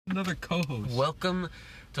Another co-host. Welcome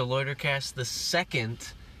to Loitercast, the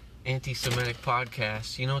second anti-Semitic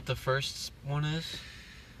podcast. You know what the first one is?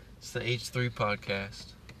 It's the H3 podcast.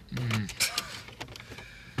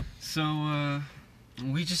 So,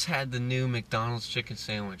 we just had the new McDonald's chicken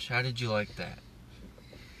sandwich. How did you like that?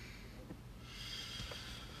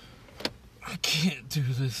 I can't do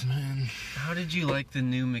this, man. How did you like the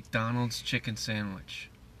new McDonald's chicken sandwich?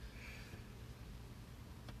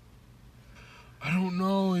 I don't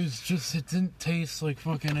know, it didn't taste like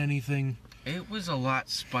fucking anything. It was a lot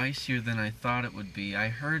spicier than I thought it would be. I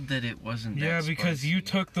heard that it wasn't that Yeah, because spicy. you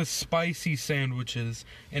took the spicy sandwiches,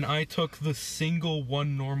 and I took the single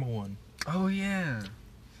one normal one. Oh, yeah.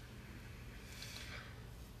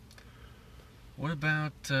 What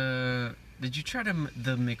about, did you try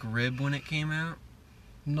the McRib when it came out?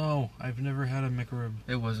 No, I've never had a McRib.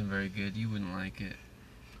 It wasn't very good. You wouldn't like it.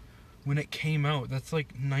 When it came out, that's like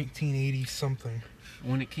 1980 something.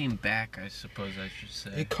 When it came back, I suppose I should say.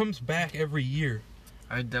 It comes back every year.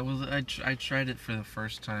 I tried it for the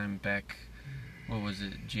first time back, what was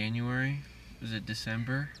it, January? Was it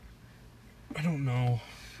December? I don't know.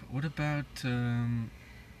 What about, I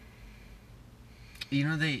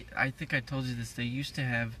think I told you this, they used to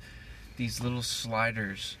have these little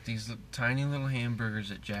sliders, these tiny little hamburgers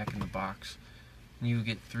at Jack in the Box. And you would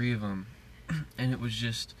get 3 of them, and it was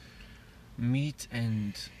just meat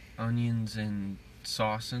and onions and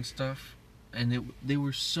sauce and stuff, and they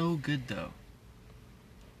were so good though.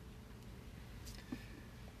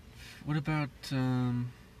 What about have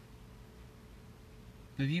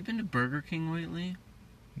you been to Burger King lately?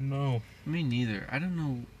 No. Me neither. I don't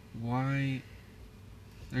know why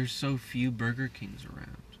there's so few Burger Kings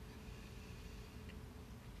around.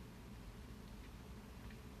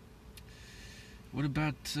 What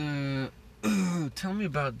about tell me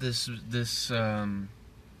about the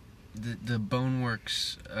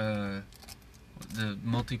Boneworks, the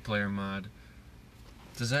multiplayer mod.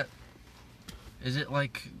 Is it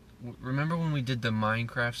like, remember when we did the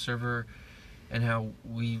Minecraft server and how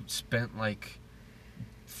we spent like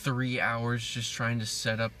 3 hours just trying to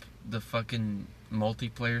set up the fucking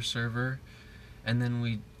multiplayer server, and then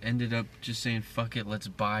we ended up just saying fuck it, let's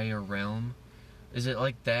buy a realm? Is it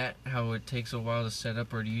like that, how it takes a while to set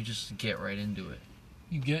up, or do you just get right into it?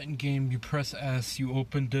 You get in game, you press S, you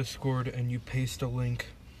open Discord, and you paste a link,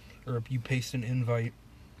 or you paste an invite.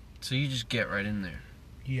 So you just get right in there?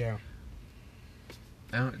 Yeah.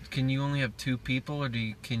 Can you only have 2 people, or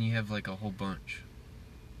can you have like a whole bunch?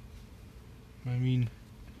 I mean,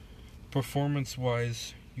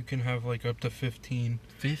 performance-wise, you can have like up to 15.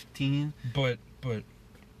 15? But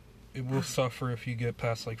it will suffer if you get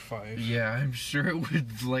past like 5. Yeah, I'm sure it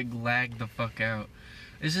would like lag the fuck out.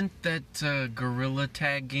 Isn't that Gorilla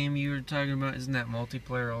Tag game you were talking about, isn't that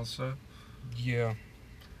multiplayer also? Yeah.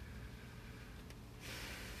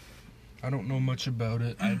 I don't know much about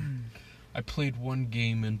it. I played one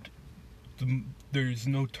game and there's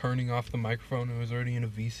no turning off the microphone. I was already in a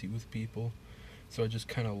VC with people, so I just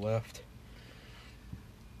kind of left.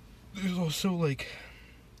 There's also like,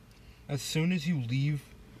 as soon as you leave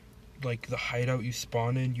like the hideout you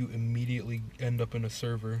spawn in, you immediately end up in a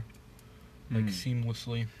server, like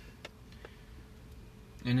seamlessly.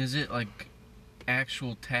 And is it like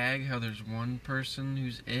actual tag, how there's one person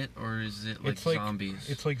who's it, or is it like zombies?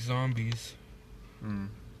 It's like zombies. I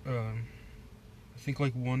think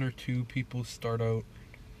like 1 or 2 people start out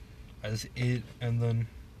as it, and then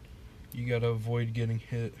you gotta avoid getting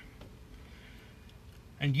hit.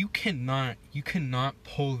 And you cannot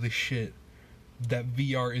pull the shit that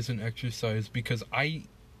VR is an exercise, because I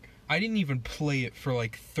didn't even play it for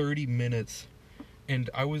like 30 minutes and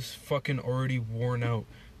I was fucking already worn out,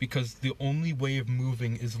 because the only way of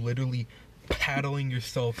moving is literally paddling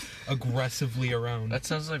yourself aggressively around. That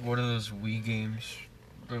sounds like one of those Wii games,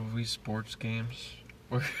 the Wii Sports games,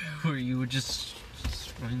 where you would just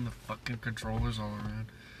swing the fucking controllers all around.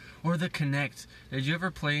 Or the Kinect. Did you ever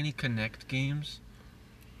play any Kinect games?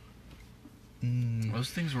 Those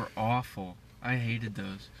things were awful. I hated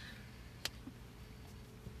those.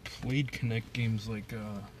 Played Kinect games like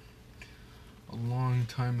a long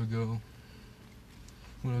time ago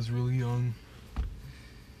when I was really young.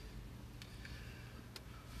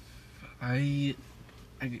 I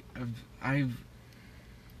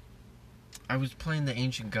was playing the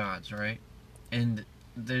Ancient Gods, right? And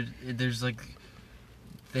there's like,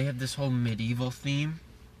 they have this whole medieval theme.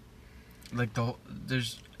 Like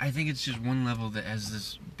I think it's just one level that has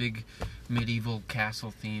this big medieval castle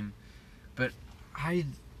theme. But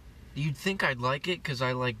you'd think I'd like it because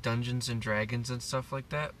I like Dungeons and Dragons and stuff like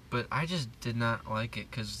that. But I just did not like it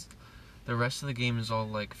because the rest of the game is all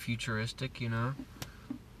like futuristic, you know?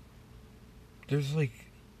 There's like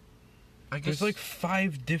there's like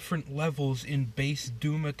 5 different levels in base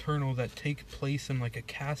Doom Eternal that take place in like a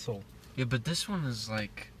castle. Yeah, but this one is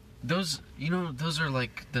like those. You know, those are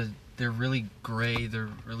like they're really gray. They're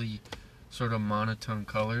really sort of monotone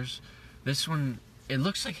colors. This one, it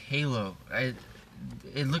looks like Halo. It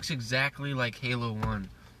looks exactly like Halo 1.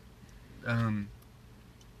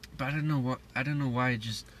 But I don't know why it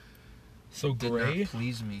just So did gray? not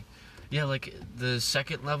please me. Yeah, like the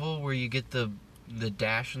second level where you get the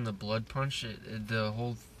dash and the blood punch, the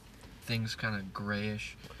whole thing's kind of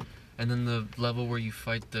grayish. And then the level where you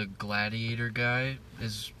fight the gladiator guy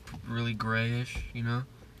is really grayish, you know?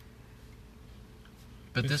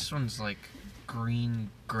 But this one's like green,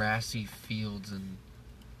 grassy fields, and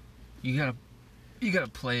you gotta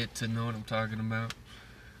play it to know what I'm talking about.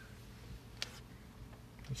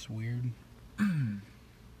 That's weird.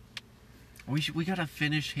 We gotta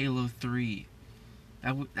finish Halo 3.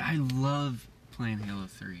 I love playing Halo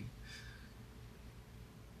 3.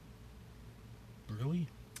 Really?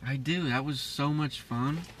 I do. That was so much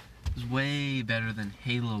fun. It was way better than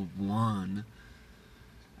Halo 1.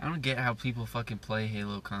 I don't get how people fucking play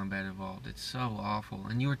Halo Combat Evolved. It's so awful.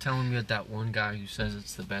 And you were telling me that one guy who says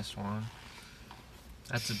it's the best one.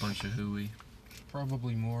 That's a bunch of hooey.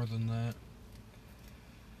 Probably more than that.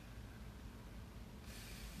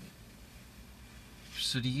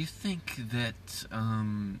 So do you think that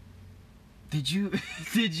did you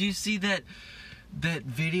see that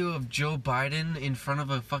video of Joe Biden in front of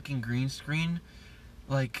a fucking green screen?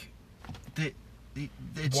 Like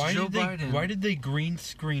it's Joe Biden. Why did they green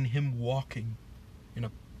screen him walking in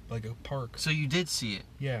a park? So you did see it?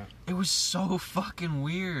 Yeah. It was so fucking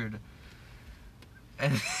weird.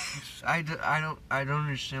 And I don't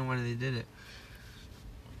understand why they did it.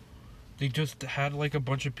 They just had like a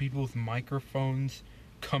bunch of people with microphones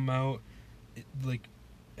come out like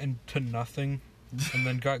and to nothing, and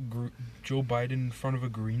then got Joe Biden in front of a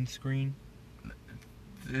green screen.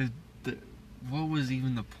 What was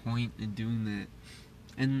even the point in doing that?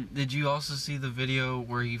 And did you also see the video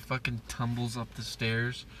where he fucking tumbles up the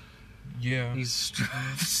stairs? Yeah. He's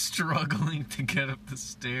struggling to get up the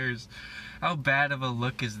stairs. How bad of a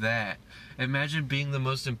look is that? Imagine being the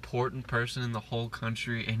most important person in the whole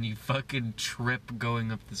country and you fucking trip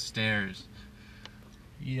going up the stairs.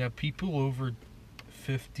 Yeah, people over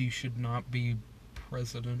 50 should not be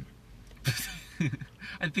president.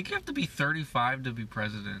 I think you have to be 35 to be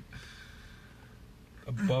president.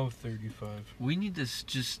 Above 35. We need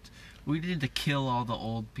to kill all the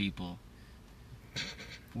old people.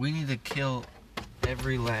 We need to kill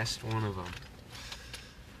every last one of them.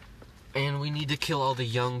 And we need to kill all the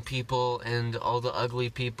young people and all the ugly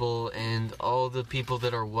people and all the people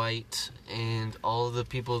that are white and all the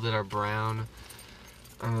people that are brown.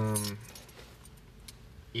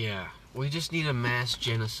 Yeah. We just need a mass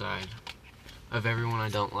genocide of everyone I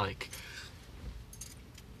don't like.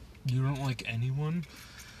 You don't like anyone?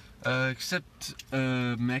 Except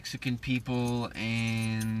Mexican people,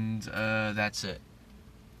 and that's it.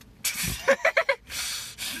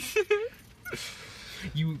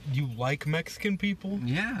 You like Mexican people?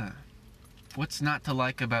 Yeah. What's not to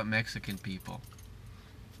like about Mexican people?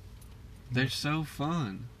 They're so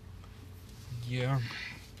fun. Yeah.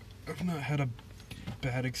 I've not had a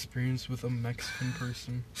bad experience with a Mexican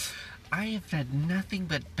person. I have had nothing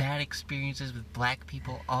but bad experiences with black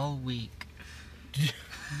people all week.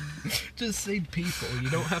 Just say people. You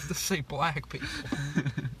don't have to say black people.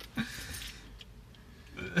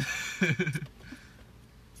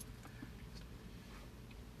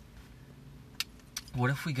 What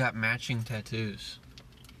if we got matching tattoos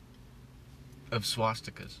of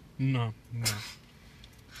swastikas? No.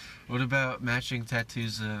 What about matching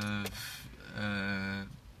tattoos of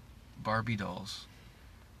Barbie dolls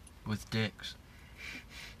with dicks?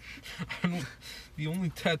 The only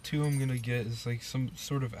tattoo I'm gonna get is like some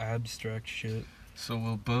sort of abstract shit. So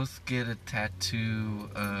we'll both get a tattoo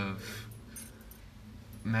of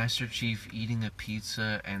Master Chief eating a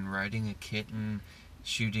pizza and riding a kitten,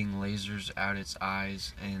 shooting lasers out its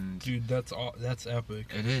eyes, and... Dude, that's epic.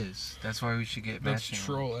 It is. That's why we should get matching. That's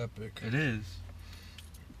troll epic. It is.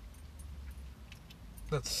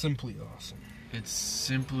 That's simply awesome. It's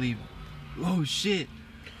simply... Oh, shit!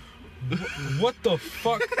 What the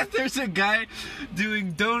fuck? There's a guy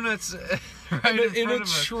doing donuts right in a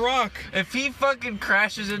truck. If he fucking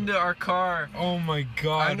crashes into our car... Oh my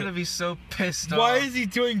god. I'm gonna be so pissed off. Why is he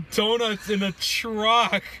doing donuts in a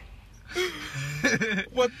truck?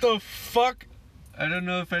 What the fuck? I don't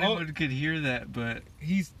know if anyone could hear that, but...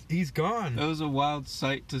 He's gone. That was a wild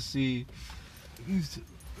sight to see.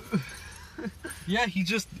 Yeah,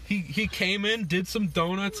 he came in, did some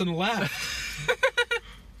donuts, and left.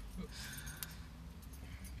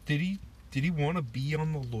 Did he want to be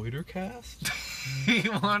on the Loitercast? He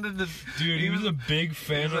wanted to. Dude, he was a big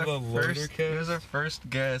fan of the Loitercast. He was our first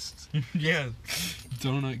guest. Yeah,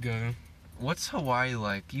 donut guy. What's Hawaii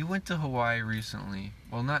like? You went to Hawaii recently.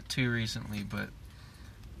 Well, not too recently, but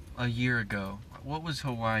a year ago. What was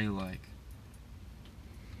Hawaii like?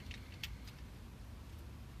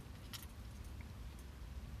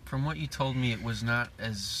 From what you told me, it was not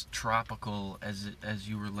as tropical as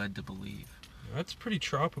you were led to believe. That's pretty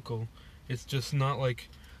tropical. It's just not like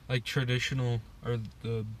traditional or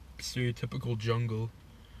the stereotypical jungle.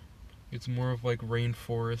 It's more of like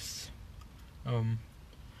rainforests.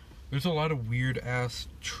 There's a lot of weird ass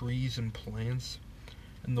trees and plants,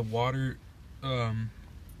 and the water's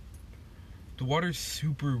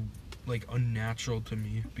super like unnatural to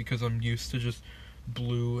me because I'm used to just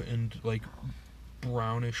blue and like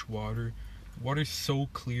brownish water. The water's so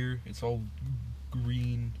clear. It's all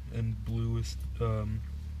green and blue is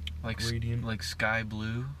Like gradient. like sky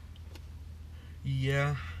blue.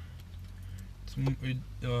 Yeah. It's like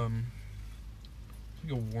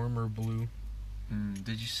a warmer blue.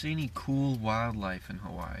 Did you see any cool wildlife in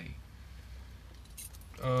Hawaii?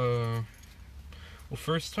 Well,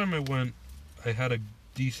 first time I went, I had a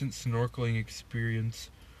decent snorkeling experience.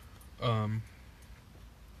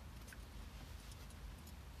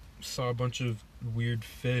 Saw a bunch of weird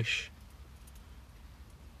fish.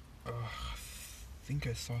 I think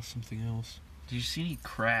I saw something else. Did you see any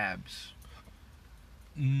crabs?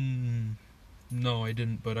 No, I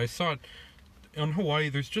didn't, but I saw it. On Hawaii,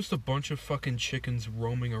 there's just a bunch of fucking chickens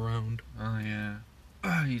roaming around. Oh, yeah.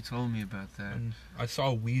 You told me about that. And I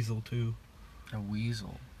saw a weasel, too. A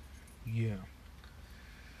weasel? Yeah.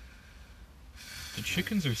 The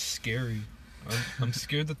chickens are scary. I'm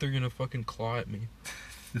scared that they're gonna fucking claw at me.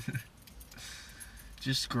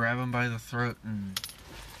 Just grab them by the throat and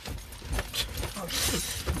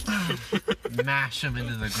mash them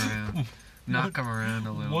into the ground. Knock them around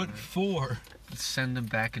a little What bit. for? Send them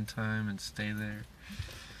back in time and stay there.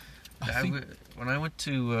 I When I went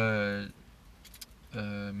to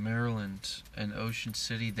Maryland and Ocean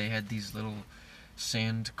City, they had these little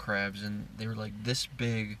sand crabs, and they were like this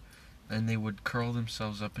big, and they would curl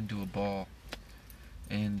themselves up into a ball.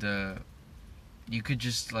 And you could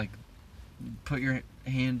just like put your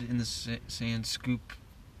hand in the sand, scoop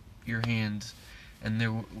your hand, and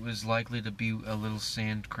there was likely to be a little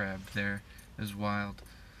sand crab there. It was wild.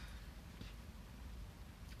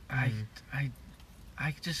 I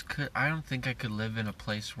just could. I don't think I could live in a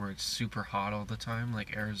place where it's super hot all the time,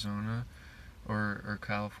 like Arizona or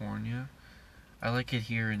California. I like it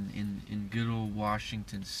here in good old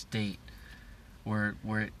Washington State, where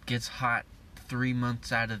it gets hot 3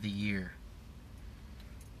 months out of the year.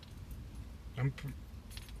 Even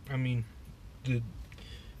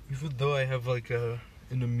though I have like an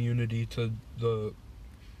immunity to the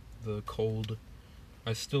cold,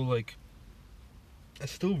 I still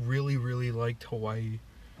really, really liked Hawaii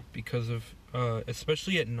because of,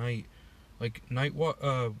 especially at night, like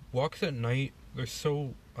walks at night, they're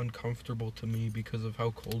so uncomfortable to me because of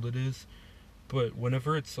how cold it is. But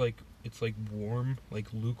whenever it's like warm,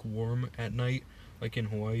 like lukewarm at night, like in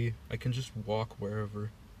Hawaii, I can just walk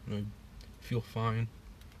wherever and I feel fine.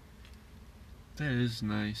 That is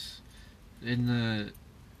nice. In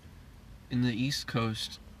the East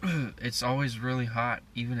Coast, it's always really hot,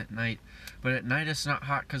 even at night. But at night it's not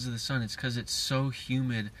hot because of the sun. It's because it's so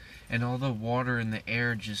humid, and all the water in the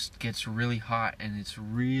air just gets really hot, and it's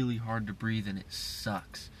really hard to breathe, and it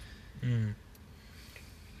sucks.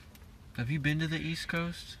 Have you been to the East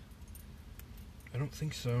Coast? I don't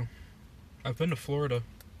think so. I've been to Florida.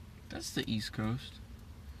 That's the East Coast.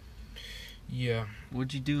 Yeah.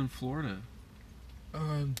 What'd you do in Florida?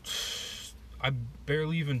 I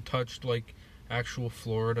barely even touched like actual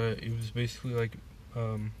Florida. It was basically like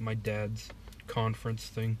my dad's conference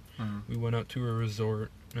thing. We went out to a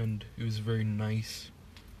resort and it was very nice.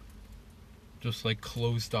 Just like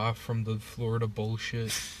closed off from the Florida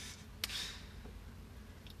bullshit.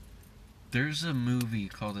 There's a movie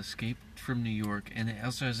called Escape from New York, and it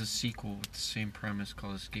also has a sequel with the same premise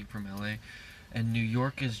called Escape from LA. And New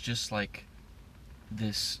York is just like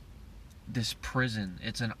this prison.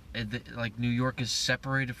 Like New York is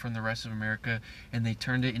separated from the rest of America, and they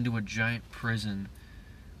turned it into a giant prison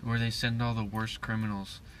where they send all the worst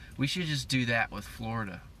criminals. We should just do that with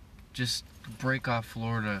Florida. Just break off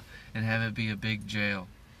Florida and have it be a big jail.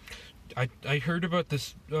 I heard about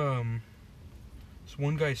this. This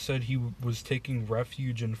one guy said he was taking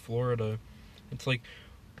refuge in Florida. It's like,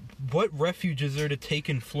 what refuge is there to take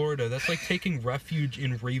in Florida? That's like taking refuge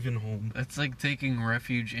in Ravenholm. That's like taking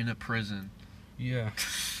refuge in a prison. Yeah.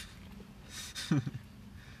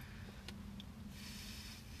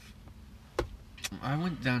 I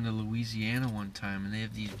went down to Louisiana one time, and they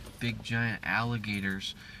have these big giant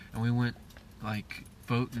alligators, and we went like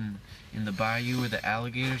boating in the bayou where the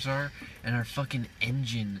alligators are, and our fucking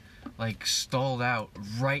engine like stalled out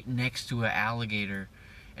right next to an alligator,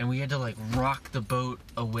 and we had to like rock the boat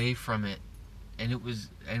away from it, and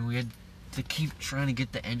we had to keep trying to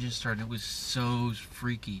get the engine started. It was so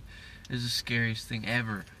freaky. It was the scariest thing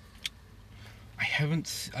ever.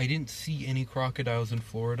 I didn't see any crocodiles in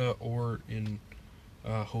Florida or in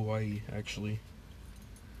Hawaii, actually,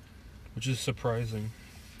 which is surprising.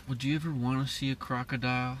 Would you ever want to see a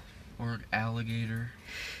crocodile or an alligator?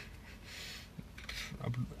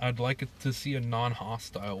 I'd like it to see a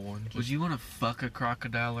non-hostile one. Would you want to fuck a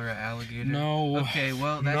crocodile or an alligator? No. Okay,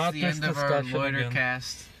 well, that's Not the this end of our discussion again.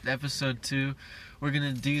 Loitercast, episode 2. We're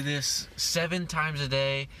going to do this 7 times a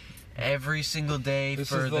day, every single day This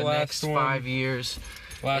for is the the last next one. 5 years.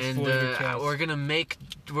 Last And Loitercast.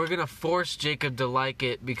 we're gonna force Jacob to like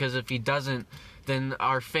it, because if he doesn't, then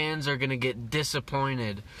our fans are gonna get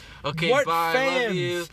disappointed. Okay, What bye. Love fans? you.